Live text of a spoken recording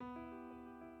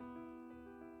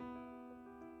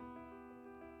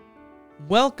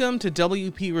Welcome to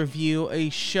WP Review, a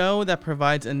show that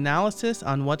provides analysis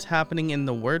on what's happening in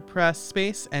the WordPress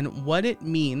space and what it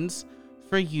means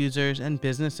for users and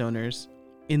business owners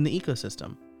in the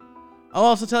ecosystem. I'll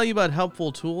also tell you about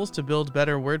helpful tools to build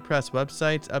better WordPress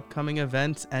websites, upcoming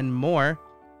events, and more.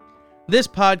 This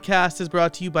podcast is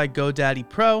brought to you by GoDaddy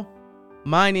Pro.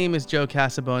 My name is Joe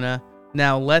Casabona.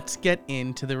 Now let's get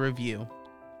into the review.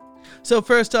 So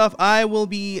first off, I will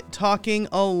be talking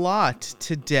a lot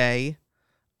today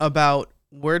about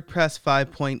WordPress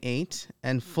 5.8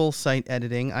 and full site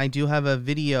editing. I do have a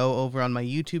video over on my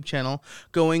YouTube channel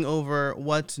going over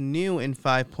what's new in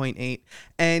 5.8,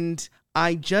 and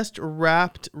I just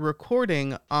wrapped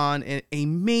recording on a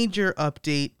major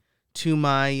update to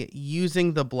my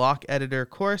Using the Block Editor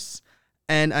course,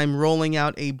 and I'm rolling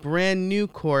out a brand new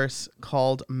course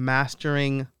called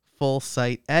Mastering Full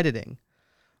Site Editing.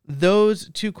 Those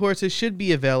two courses should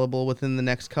be available within the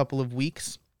next couple of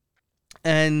weeks,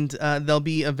 and they'll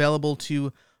be available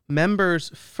to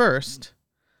members first.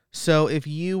 So if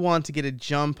you want to get a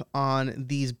jump on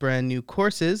these brand new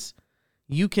courses,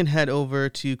 you can head over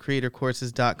to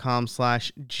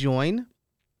creatorcourses.com/join,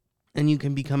 and you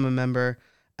can become a member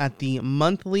at the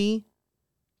monthly,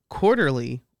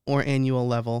 quarterly, or annual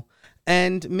level.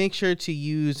 And make sure to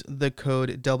use the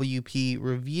code WP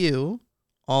Review,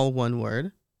 all one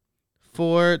word,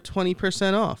 for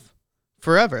 20% off.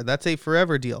 Forever. That's a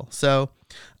forever deal. So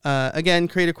again,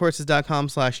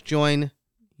 creatorcourses.com/join.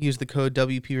 Use the code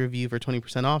WP Review for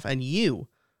 20% off, and you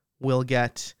will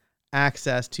get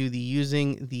access to the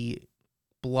Using the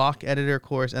Block Editor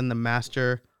course and the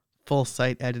Master Full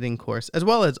Site Editing course, as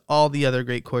well as all the other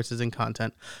great courses and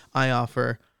content I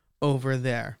offer over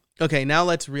there. Okay, now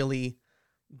let's really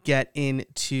get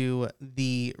into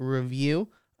the review.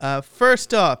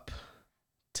 First up,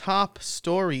 top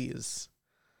stories.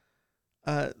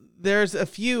 There's a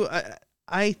few,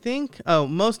 I think,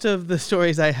 most of the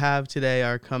stories I have today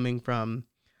are coming from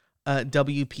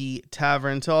WP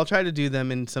Tavern, so I'll try to do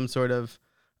them in some sort of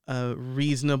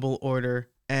reasonable order.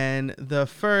 And the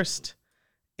first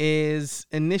is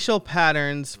initial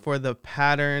patterns for the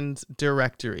patterns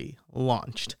directory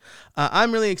launched.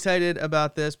 I'm really excited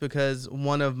about this because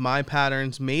one of my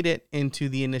patterns made it into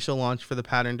the initial launch for the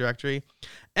pattern directory,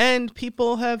 and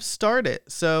people have started.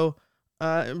 So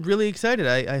really excited.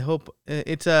 I hope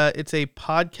it's a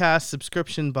podcast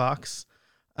subscription box.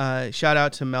 Shout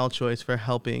out to MelChoice for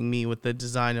helping me with the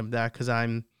design of that, because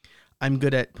I'm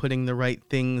good at putting the right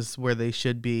things where they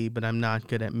should be, but I'm not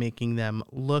good at making them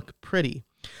look pretty.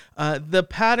 The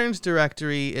patterns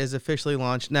directory is officially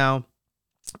launched now.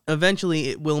 Eventually,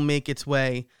 it will make its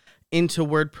way into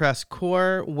WordPress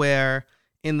core, where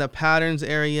in the patterns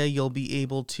area, you'll be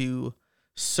able to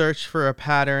search for a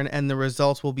pattern and the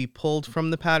results will be pulled from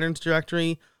the patterns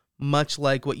directory, much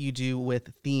like what you do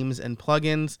with themes and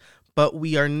plugins. But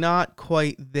we are not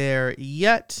quite there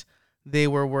yet. They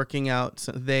were working out,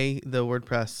 the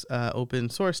WordPress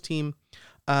open source team,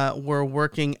 were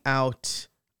working out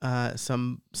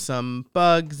some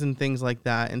bugs and things like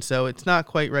that. And so it's not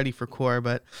quite ready for core,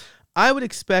 but I would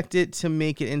expect it to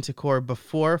make it into core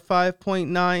before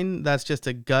 5.9. That's just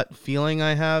a gut feeling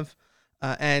I have.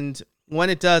 And when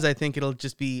it does, I think it'll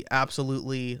just be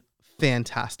absolutely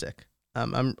fantastic.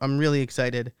 I'm really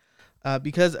excited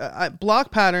because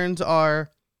block patterns are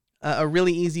a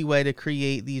really easy way to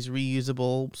create these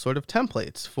reusable sort of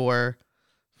templates for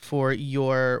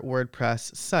your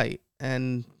WordPress site.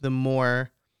 And the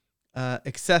more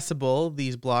accessible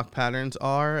these block patterns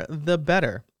are, the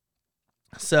better.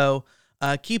 So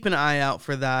keep an eye out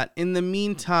for that. In the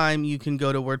meantime, you can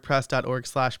go to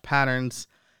wordpress.org/patterns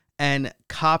and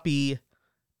copy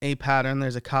a pattern.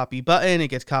 There's a copy button. It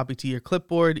gets copied to your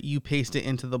clipboard. You paste it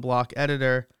into the block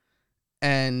editor,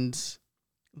 and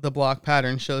the block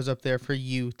pattern shows up there for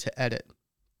you to edit.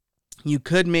 You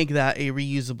could make that a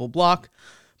reusable block,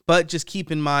 but just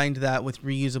keep in mind that with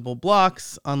reusable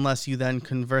blocks, unless you then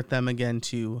convert them again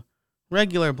to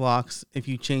regular blocks, if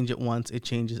you change it once, it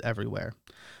changes everywhere.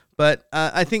 But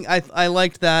I think I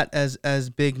liked that as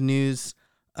big news.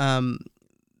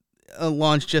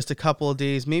 Launched just a couple of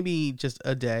days, maybe just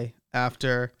a day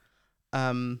after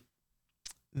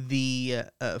the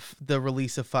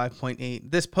release of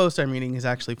 5.8. This post I'm reading is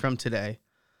actually from today.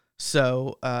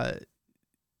 So, I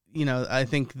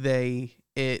think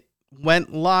it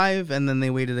went live and then they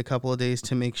waited a couple of days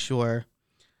to make sure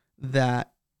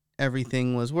that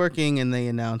everything was working, and they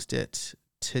announced it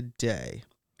today.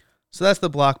 So that's the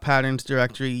block patterns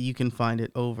directory. You can find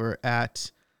it over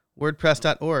at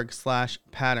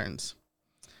wordpress.org/patterns.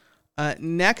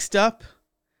 Next up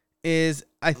is,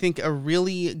 I think, a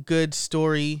really good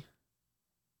story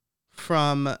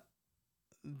from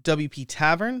WP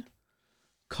Tavern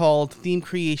called Theme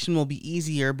Creation Will Be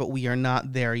Easier, but We Are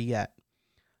Not There Yet.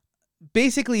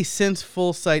 Basically, since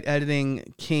full site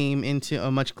editing came into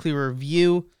a much clearer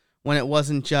view, when it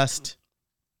wasn't just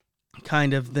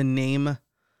kind of the name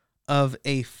of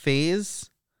a phase,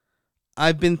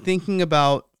 I've been thinking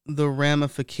about the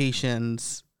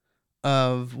ramifications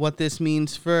of what this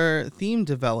means for theme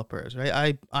developers,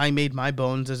 right? I made my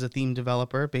bones as a theme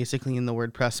developer, basically in the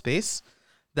WordPress space.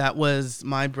 That was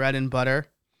my bread and butter.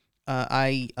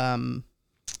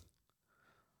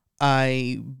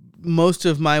 Most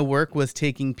of my work was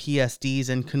taking PSDs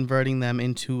and converting them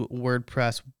into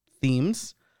WordPress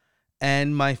themes.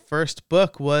 And my first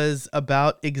book was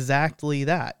about exactly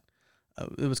that.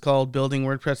 It was called Building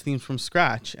WordPress Themes from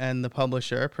Scratch, and the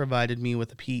publisher provided me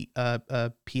with a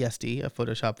PSD, a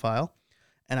Photoshop file,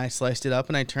 and I sliced it up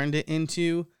and I turned it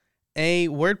into a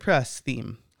WordPress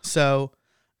theme. So,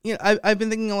 I've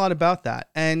been thinking a lot about that,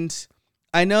 and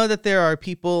I know that there are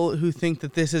people who think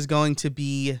that this is going to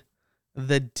be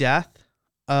the death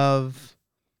of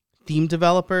theme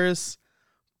developers,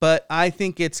 but I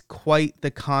think it's quite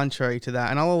the contrary to that.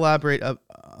 And I'll elaborate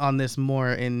on this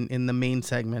more in the main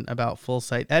segment about full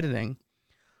site editing.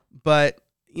 But,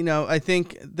 I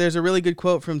think there's a really good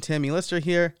quote from Tammy Lister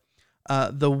here.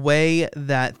 The way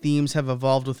that themes have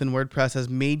evolved within WordPress has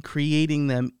made creating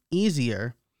them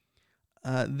easier.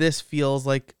 That feels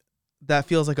like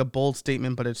a bold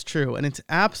statement, but it's true. And it's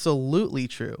absolutely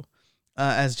true.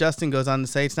 As Justin goes on to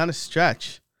say, it's not a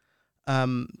stretch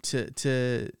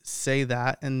to say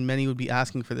that, and many would be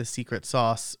asking for the secret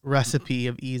sauce recipe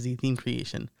of easy theme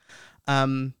creation.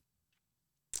 And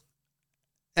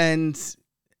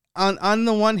on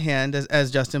the one hand,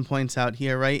 as Justin points out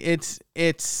here, right, it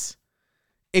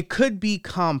could be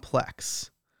complex,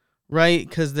 right?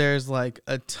 Because there's like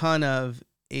a ton of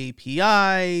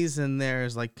APIs and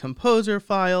there's like composer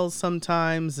files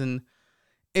sometimes, and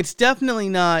it's definitely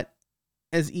not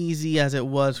as easy as it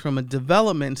was from a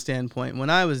development standpoint when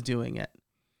I was doing it.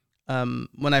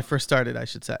 When I first started, I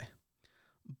should say.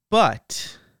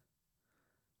 But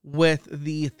with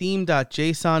the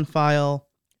theme.json file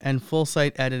and full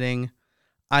site editing,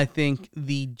 I think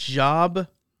the job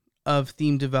of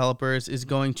theme developers is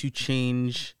going to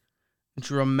change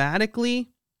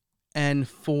dramatically and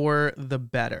for the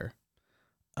better,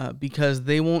 because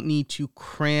they won't need to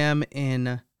cram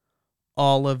in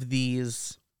all of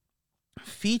these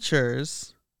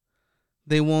features.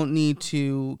 They won't need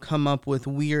to come up with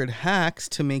weird hacks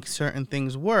to make certain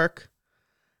things work.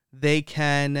 They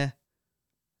can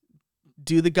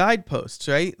do the guideposts,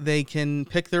 right? They can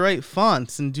pick the right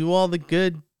fonts and do all the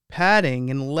good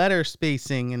padding and letter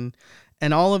spacing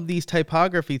and all of these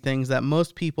typography things that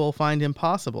most people find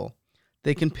impossible.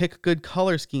 They can pick good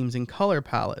color schemes and color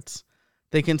palettes.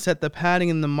 They can set the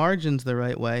padding and the margins the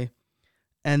right way.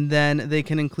 And then they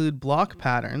can include block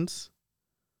patterns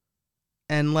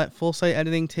and let full site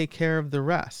editing take care of the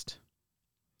rest.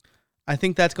 I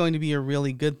think that's going to be a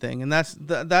really good thing. And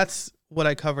that's what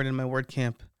I covered in my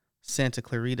WordCamp Santa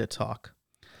Clarita talk.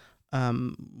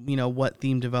 What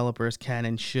theme developers can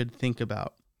and should think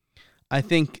about. I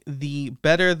think the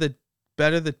better the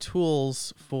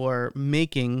tools for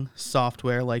making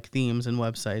software like themes and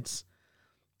websites,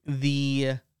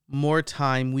 the more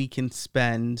time we can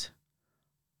spend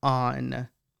on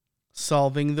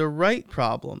solving the right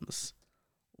problems,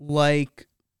 like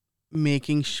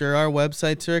making sure our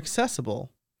websites are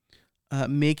accessible,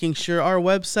 making sure our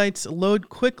websites load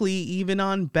quickly even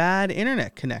on bad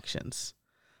internet connections,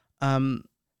 and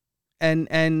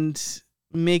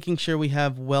making sure we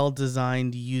have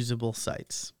well-designed, usable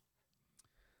sites.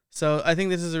 So I think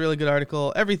this is a really good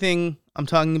article. Everything I'm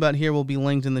talking about here will be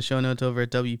linked in the show notes over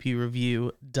at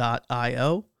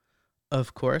wpreview.io,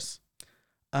 of course.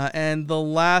 And the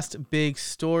last big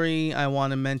story I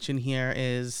want to mention here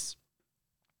is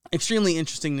extremely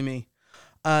interesting to me.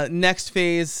 Next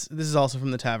phase, this is also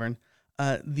from the Tavern,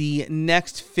 the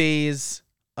next phase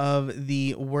of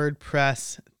the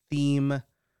WordPress theme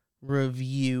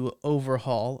review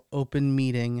overhaul, open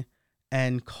meeting,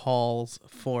 and calls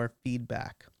for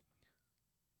feedback.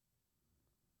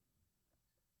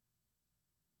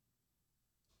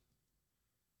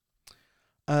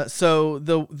 So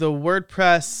the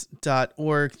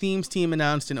WordPress.org themes team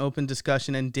announced an open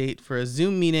discussion and date for a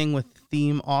Zoom meeting with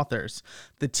theme authors.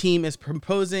 The team is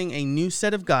proposing a new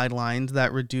set of guidelines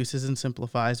that reduces and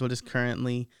simplifies what is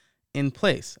currently in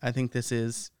place. I think this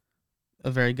is a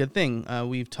very good thing.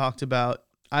 I've talked about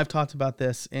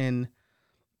this on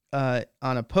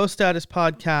a Post Status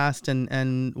podcast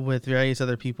and with various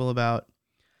other people about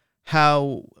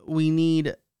how we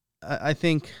need, I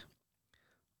think,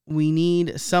 we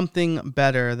need something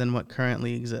better than what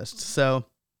currently exists. So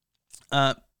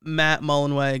Matt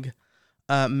Mullenweg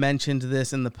mentioned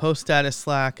this in the post status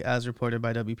Slack, as reported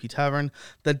by WP Tavern.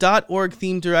 The .org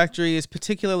theme directory is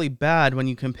particularly bad when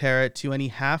you compare it to any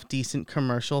half-decent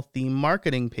commercial theme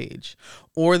marketing page,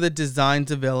 or the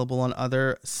designs available on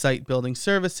other site-building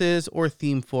services or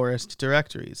theme forest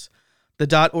directories.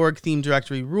 The .org theme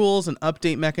directory rules and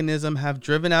update mechanism have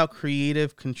driven out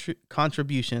creative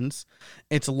contributions.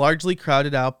 It's largely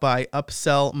crowded out by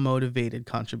upsell-motivated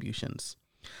contributions.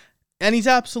 And he's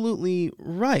absolutely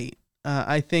right.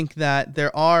 I think that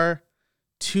there are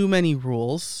too many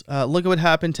rules. Look at what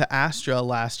happened to Astra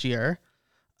last year.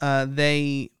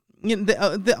 They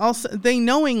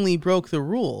knowingly broke the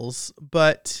rules,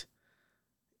 but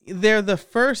they're the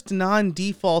first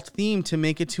non-default theme to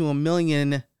make it to 1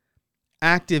 million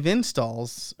active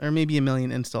installs, or maybe 1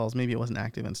 million installs. Maybe it wasn't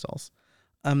active installs.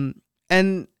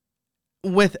 And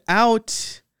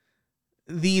without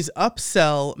these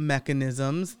upsell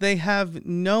mechanisms, they have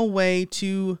no way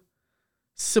to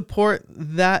support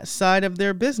that side of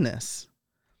their business.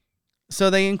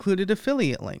 So they included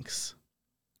affiliate links,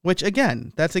 which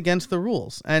again, that's against the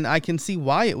rules. And I can see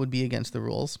why it would be against the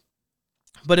rules.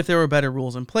 But if there were better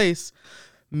rules in place,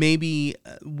 maybe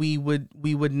we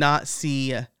would not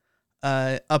see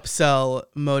upsell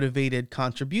motivated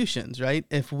contributions, right?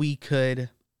 If we could,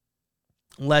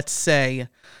 let's say,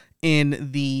 in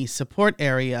the support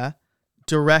area,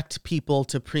 direct people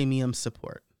to premium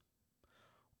support,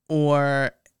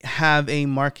 or have a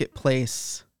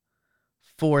marketplace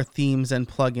for themes and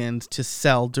plugins to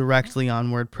sell directly on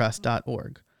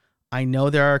WordPress.org. I know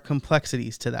there are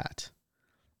complexities to that,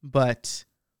 but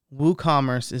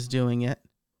WooCommerce is doing it.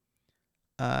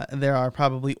 There are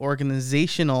probably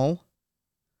organizational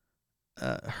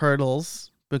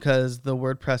hurdles, because the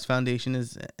WordPress Foundation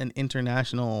is an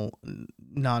international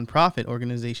nonprofit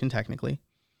organization technically.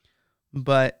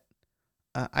 But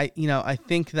I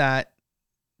think that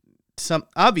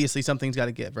obviously something's got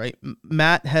to give, right?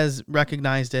 Matt has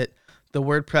recognized it. The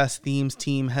WordPress themes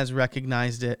team has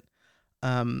recognized it.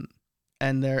 And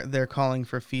they're calling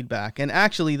for feedback. And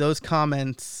actually those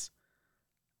comments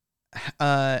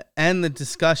and the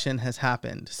discussion has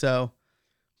happened. So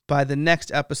by the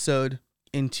next episode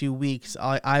in 2 weeks,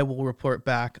 I will report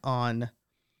back on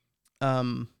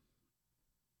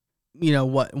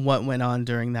what went on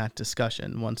during that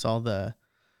discussion once all the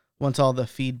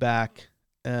feedback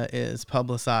is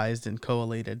publicized and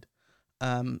collated.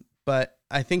 But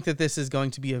I think that this is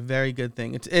going to be a very good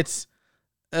thing. It's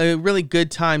a really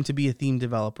good time to be a theme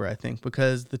developer, I think,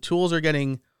 because the tools are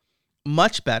getting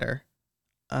much better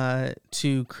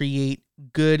to create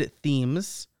good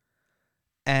themes.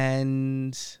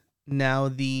 And now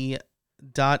the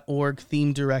 .org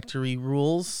theme directory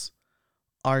rules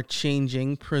are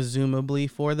changing, presumably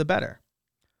for the better.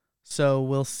 So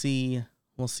we'll see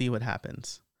what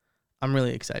happens. I'm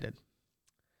really excited.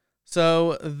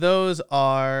 So those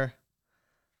are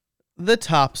the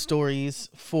top stories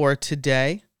for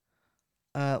today.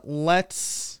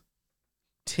 Let's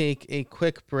take a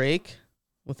quick break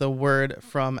with a word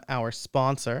from our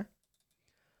sponsor.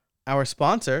 Our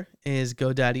sponsor is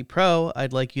GoDaddy Pro.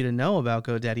 I'd like you to know about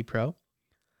GoDaddy Pro.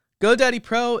 GoDaddy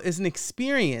Pro is an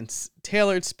experience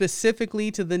tailored specifically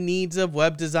to the needs of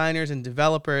web designers and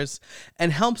developers,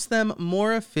 and helps them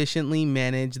more efficiently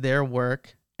manage their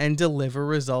work and deliver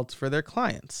results for their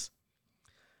clients.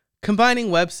 Combining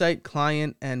website,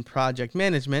 client, and project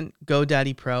management,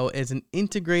 GoDaddy Pro is an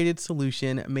integrated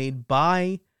solution made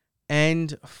by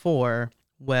and for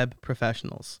web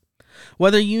professionals.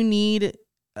 Whether you're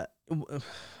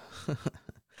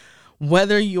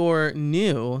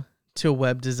new to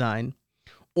web design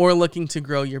or looking to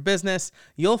grow your business,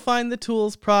 you'll find the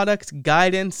tools, products,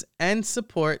 guidance, and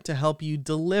support to help you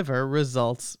deliver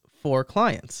results for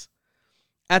clients.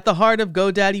 At the heart of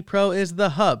GoDaddy Pro is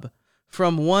the Hub.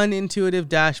 From one intuitive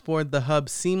dashboard, the Hub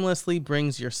seamlessly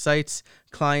brings your sites,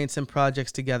 clients, and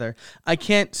projects together. I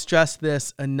can't stress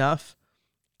this enough.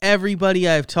 Everybody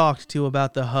I've talked to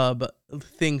about the Hub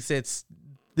thinks it's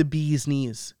the bee's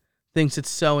knees, thinks it's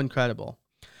so incredible.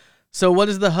 So what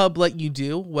does the Hub let you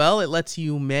do? Well, it lets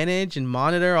you manage and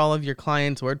monitor all of your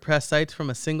clients' WordPress sites from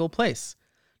a single place.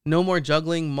 No more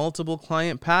juggling multiple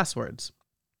client passwords.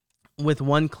 With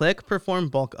one click, perform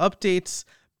bulk updates,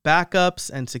 backups,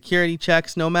 and security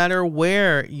checks no matter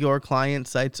where your client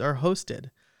sites are hosted.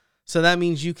 So that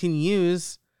means you can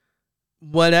use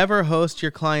whatever host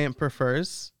your client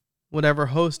prefers, whatever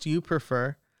host you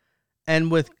prefer,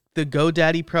 and with the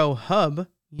GoDaddy Pro Hub,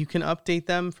 you can update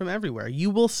them from everywhere. You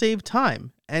will save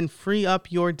time and free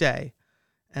up your day.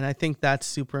 And I think that's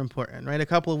super important, right? A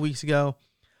couple of weeks ago,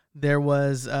 there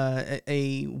was a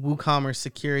WooCommerce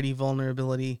security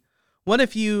vulnerability. What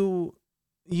if you,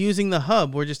 using the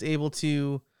hub, were just able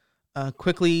to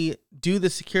quickly do the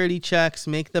security checks,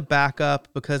 make the backup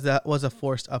because that was a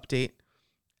forced update,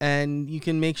 and you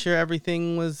can make sure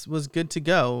everything was good to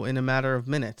go in a matter of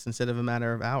minutes instead of a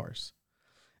matter of hours.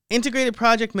 Integrated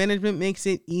project management makes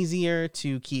it easier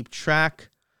to keep track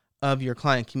of your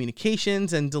client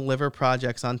communications and deliver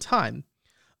projects on time.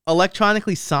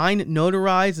 Electronically sign,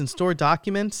 notarize, and store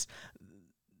documents.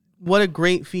 What a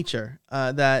great feature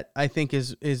that I think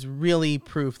is really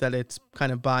proof that it's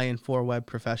kind of buy-in for web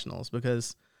professionals,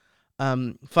 because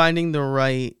finding the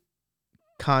right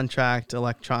contract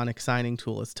electronic signing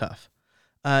tool is tough.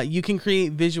 You can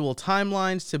create visual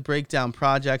timelines to break down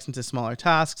projects into smaller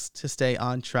tasks to stay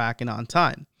on track and on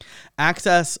time.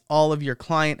 Access all of your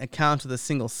client accounts with a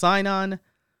single sign-on.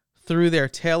 Through their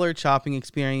tailored shopping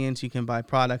experience, you can buy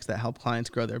products that help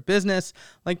clients grow their business,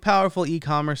 like powerful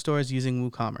e-commerce stores using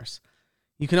WooCommerce.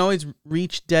 You can always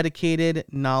reach dedicated,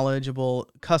 knowledgeable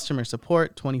customer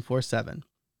support 24/7.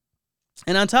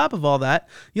 And on top of all that,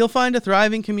 you'll find a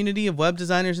thriving community of web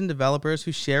designers and developers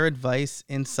who share advice,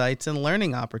 insights, and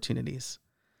learning opportunities.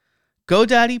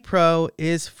 GoDaddy Pro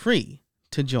is free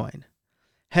to join.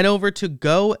 Head over to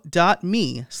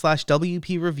go.me/WP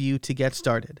Review to get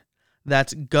started.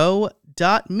 That's go.me/WP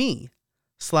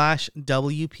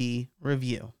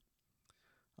Review.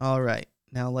 All right,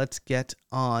 now let's get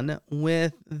on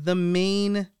with the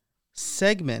main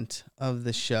segment of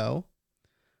the show,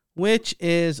 which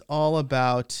is all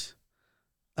about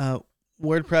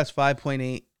WordPress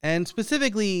 5.8 and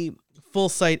specifically full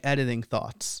site editing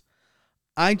thoughts.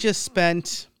 I just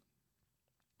spent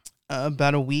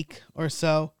about a week or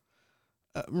so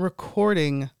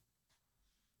recording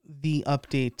the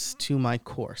updates to my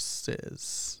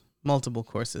courses, multiple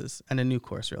courses, and a new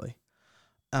course, really.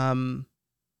 And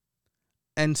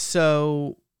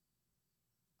so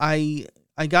I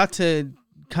got to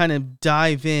kind of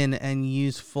dive in and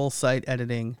use full site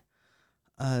editing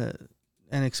and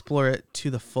explore it to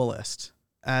the fullest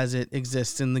as it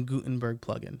exists in the Gutenberg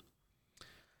plugin.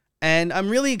 And I'm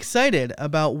really excited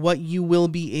about what you will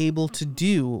be able to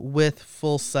do with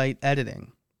full site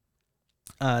editing.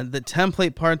 The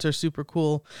template parts are super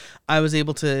cool. I was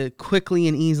able to quickly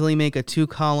and easily make a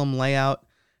 2-column layout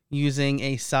using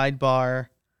a sidebar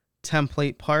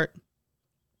template part.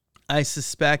 I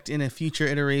suspect in a future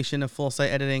iteration of full site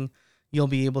editing, you'll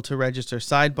be able to register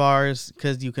sidebars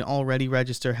because you can already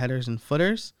register headers and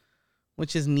footers,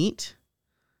 which is neat.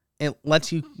 It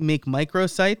lets you make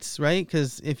microsites, right?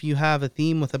 Because if you have a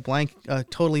theme with a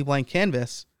totally blank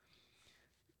canvas,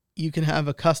 you can have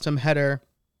a custom header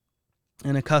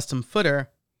and a custom footer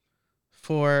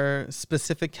for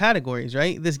specific categories,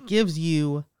 right? This gives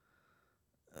you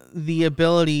the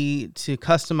ability to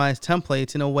customize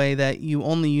templates in a way that you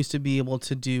only used to be able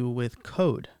to do with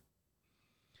code.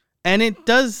 And it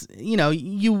does,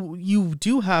 you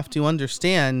do have to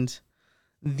understand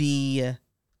the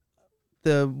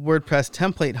WordPress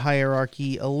template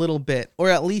hierarchy a little bit,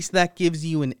 or at least that gives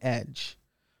you an edge,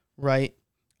 right?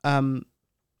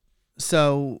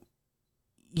 So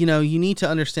you need to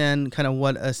understand kind of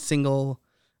what a singular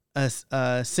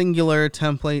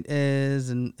template is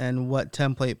and what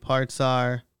template parts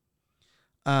are.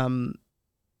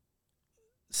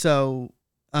 So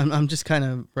I'm just kind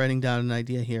of writing down an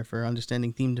idea here for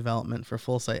understanding theme development for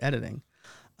full site editing.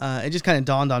 It just kind of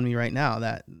dawned on me right now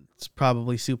that it's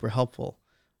probably super helpful.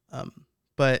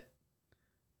 But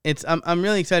I'm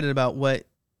really excited about what,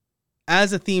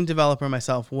 as a theme developer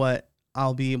myself, what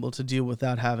I'll be able to do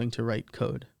without having to write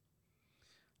code.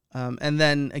 And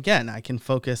then again, I can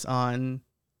focus on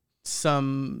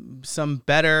some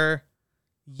better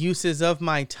uses of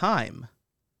my time,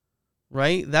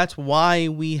 right? That's why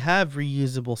we have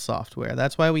reusable software.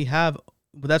 That's why we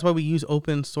use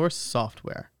open source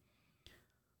software,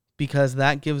 because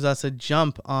that gives us a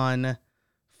jump on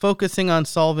focusing on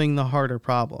solving the harder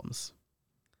problems.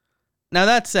 Now,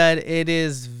 that said, it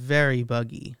is very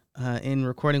buggy. In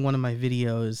recording one of my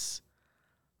videos,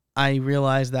 I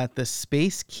realized that the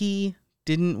space key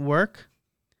didn't work,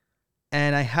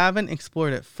 and I haven't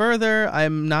explored it further.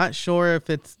 I'm not sure if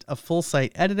it's a full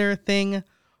site editor thing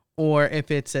or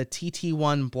if it's a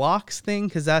TT1 blocks thing,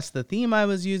 because that's the theme I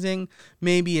was using.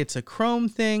 Maybe it's a Chrome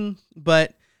thing,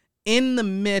 but in the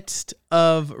midst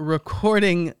of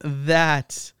recording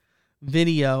that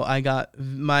video, I got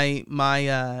my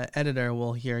editor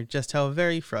will hear just how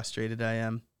very frustrated I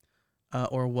am,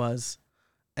 or was,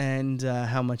 and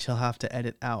how much he'll have to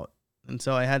edit out. And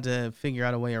so I had to figure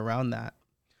out a way around that.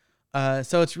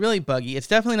 So it's really buggy. It's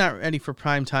definitely not ready for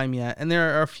prime time yet, and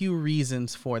there are a few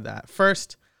reasons for that.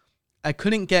 First, I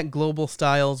couldn't get global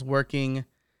styles working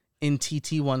in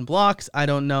TT1 blocks. I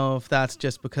don't know if that's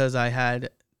just because I had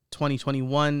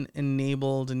 2021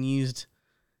 enabled and used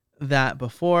that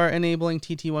before enabling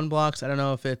TT1 blocks. I don't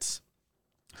know if it's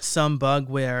some bug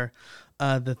where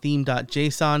the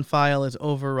theme.json file is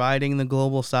overriding the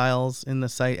global styles in the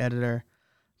site editor,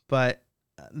 but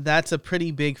that's a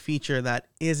pretty big feature that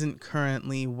isn't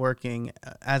currently working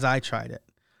as I tried it.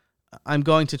 I'm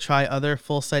going to try other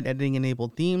full site editing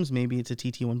enabled themes. Maybe it's a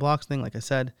TT1 blocks thing, like I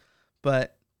said,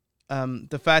 but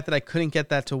the fact that I couldn't get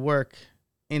that to work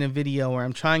in a video where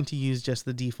I'm trying to use just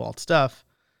the default stuff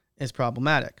is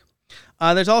problematic.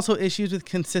 There's also issues with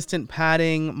consistent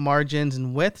padding, margins,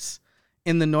 and widths.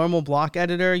 In the normal block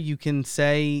editor, you can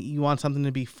say you want something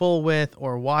to be full width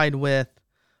or wide width,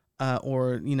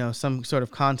 or some sort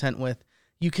of content width.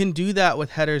 You can do that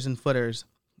with headers and footers.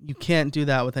 You can't do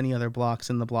that with any other blocks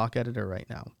in the block editor right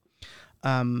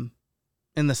now,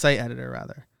 in the site editor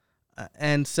rather.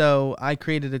 And so I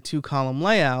created a 2-column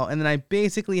layout, and then I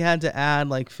basically had to add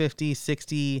like 50,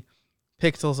 60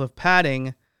 pixels of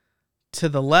padding to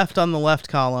the left on the left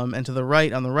column and to the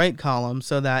right on the right column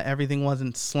so that everything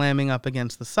wasn't slamming up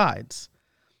against the sides.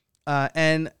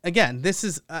 And again, this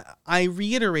is, I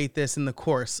reiterate this in the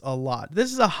course a lot.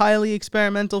 This is a highly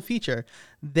experimental feature.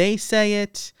 They say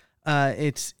it,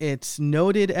 it's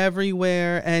noted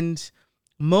everywhere, and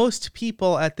most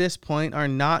people at this point are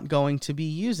not going to be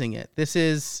using it. This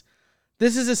is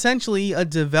essentially a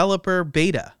developer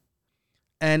beta.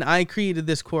 And I created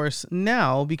this course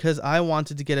now because I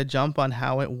wanted to get a jump on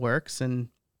how it works and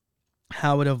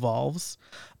how it evolves.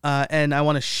 And I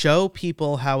want to show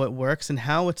people how it works and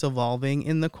how it's evolving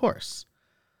in the course.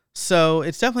 So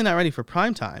it's definitely not ready for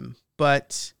prime time,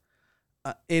 but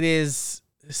it is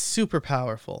super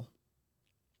powerful.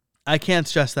 I can't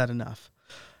stress that enough.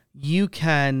 You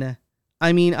can,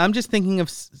 I'm just thinking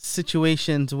of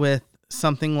situations with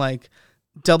something like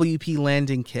WP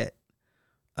Landing Kit,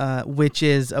 which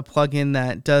is a plugin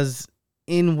that does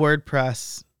in the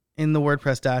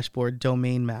WordPress dashboard,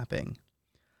 domain mapping.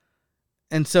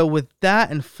 And so with that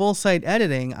and full site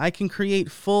editing, I can create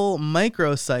full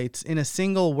microsites in a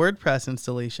single WordPress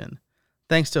installation,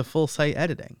 thanks to full site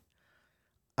editing.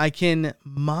 I can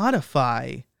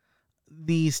modify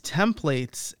these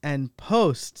templates and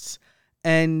posts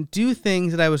and do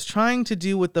things that I was trying to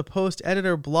do with the post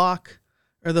editor block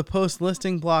or the post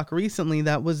listing block recently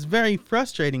that was very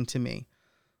frustrating to me.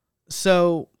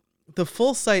 So the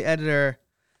full site editor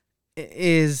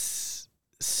is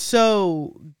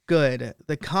so good.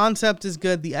 The concept is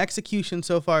good. The execution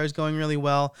so far is going really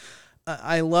well.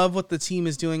 I love what the team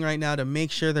is doing right now to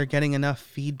make sure they're getting enough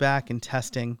feedback and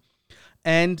testing.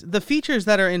 And the features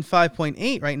that are in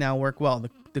 5.8 right now work well.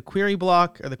 The query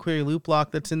block or the query loop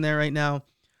block that's in there right now,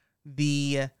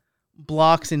 the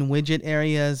blocks and widget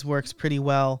areas works pretty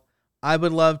well. I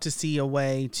would love to see a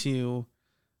way to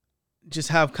just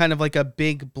have kind of like a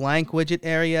big blank widget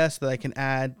area so that I can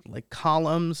add like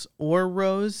columns or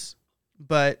rows.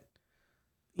 But,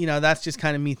 that's just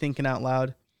kind of me thinking out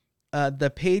loud.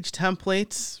 The page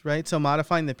templates, right? So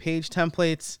modifying the page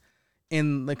templates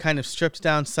in the kind of stripped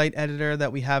down site editor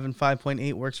that we have in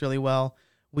 5.8 works really well.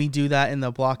 We do that in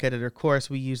the block editor course.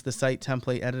 We use the site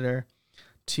template editor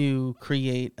to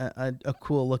create a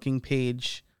cool looking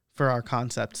page for our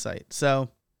concept site. So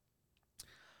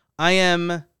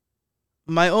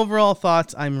my overall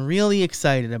thoughts, I'm really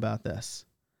excited about this.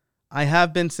 I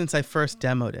have been since I first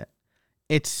demoed it.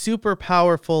 It's super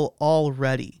powerful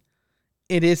already.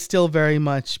 It is still very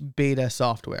much beta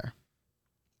software.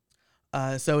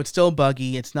 So it's still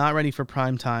buggy. It's not ready for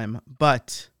prime time.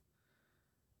 But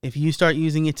if you start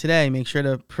using it today, make sure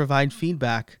to provide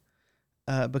feedback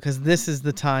because this is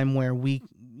the time where we,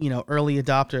 early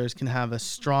adopters can have a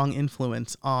strong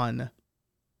influence on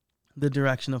the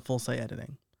direction of full site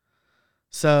editing.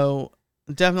 So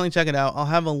definitely check it out. I'll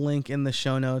have a link in the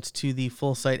show notes to the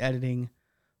full site editing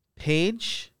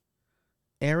page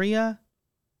area.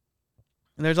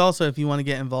 And there's also, if you want to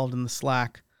get involved in the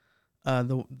Slack,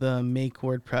 the Make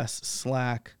WordPress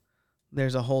Slack,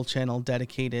 there's a whole channel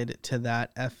dedicated to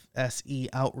that FSE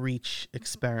outreach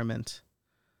experiment.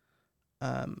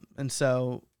 And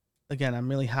so, again, I'm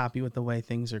really happy with the way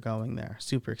things are going there.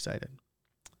 Super excited.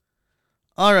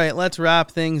 All right, let's wrap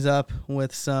things up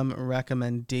with some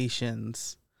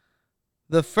recommendations.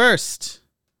 The first,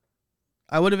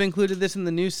 I would have included this in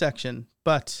the news section,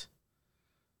 but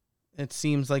it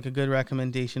seems like a good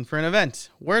recommendation for an event.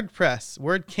 WordPress,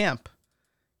 WordCamp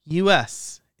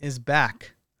US is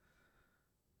back.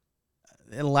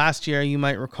 Last year, you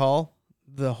might recall,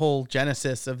 the whole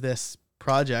genesis of this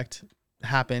project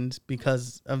happened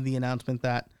because of the announcement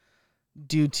that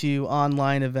due to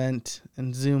online event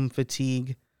and Zoom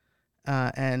fatigue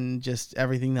and just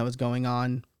everything that was going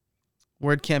on.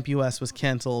 WordCamp US was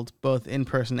canceled both in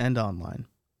person and online.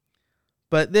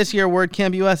 But this year,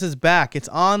 WordCamp US is back. It's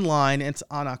online. It's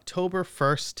on October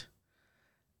 1st.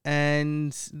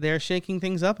 And they're shaking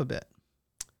things up a bit.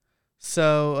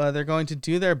 So they're going to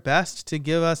do their best to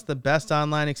give us the best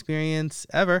online experience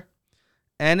ever.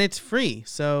 And it's free.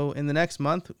 So in the next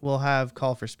month, we'll have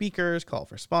call for speakers, call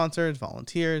for sponsors,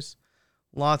 volunteers,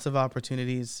 lots of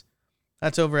opportunities.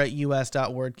 That's over at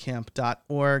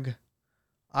us.wordcamp.org.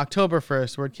 October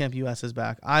 1st, WordCamp US is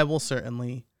back. I will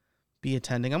certainly be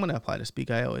attending. I'm going to apply to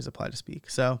speak. I always apply to speak.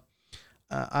 So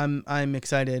I'm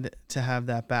excited to have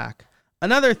that back.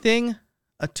 Another thing,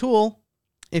 a tool,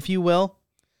 if you will,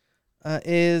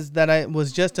 is that I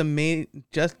was just made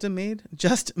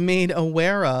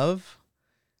aware of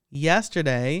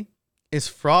yesterday is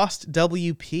Frost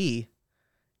WP.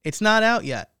 It's not out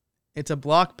yet. It's a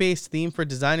block-based theme for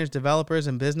designers, developers,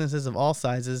 and businesses of all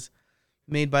sizes,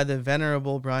 made by the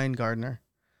venerable Brian Gardner.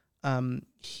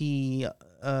 He,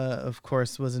 of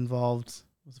course, was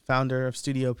the founder of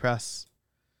Studio Press,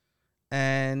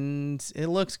 and it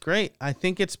looks great. I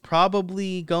think it's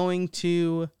probably going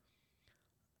to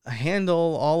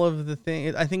handle all of the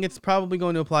things. I think it's probably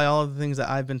going to apply all of the things that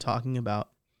I've been talking about.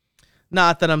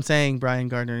 Not that I'm saying Brian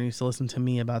Gardner needs to listen to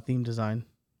me about theme design,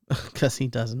 because he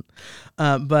doesn't.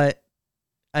 But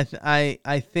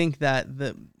I think that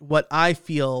what I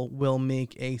feel will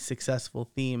make a successful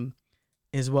theme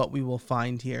is what we will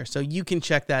find here. So you can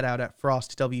check that out at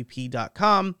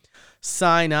frostwp.com.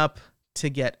 Sign up to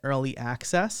get early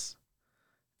access,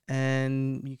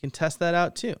 and you can test that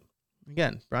out too.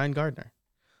 Again, Brian Gardner.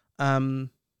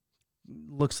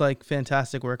 Looks like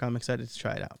fantastic work. I'm excited to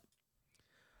try it out.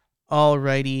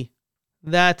 Alrighty,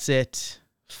 that's it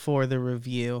for the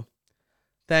review.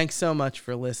 Thanks so much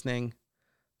for listening.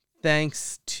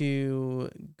 Thanks to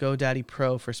GoDaddy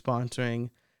Pro for sponsoring.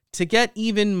 To get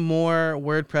even more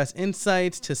WordPress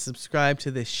insights, to subscribe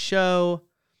to this show,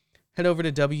 head over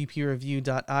to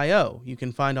wpreview.io. You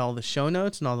can find all the show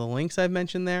notes and all the links I've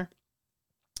mentioned there.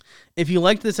 If you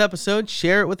liked this episode,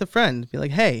 share it with a friend. Be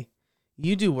like, hey,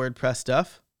 you do WordPress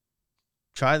stuff.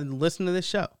 Try to listen to this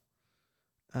show.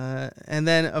 And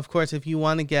then, of course, if you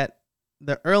want to get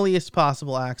the earliest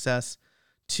possible access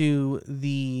to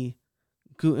the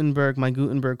my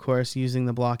Gutenberg course using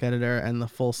the block editor and the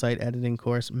full site editing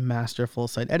course, Master Full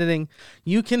Site Editing,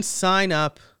 you can sign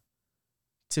up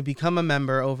to become a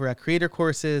member over at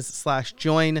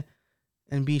creatorcourses.com/join,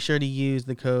 and be sure to use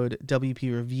the code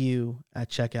WPReview at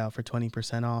checkout for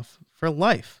 20% off for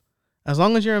life. As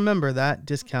long as you're a member, that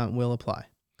discount will apply.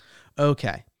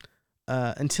 Okay.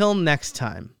 Until next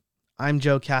time, I'm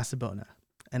Joe Casabona,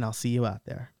 and I'll see you out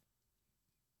there.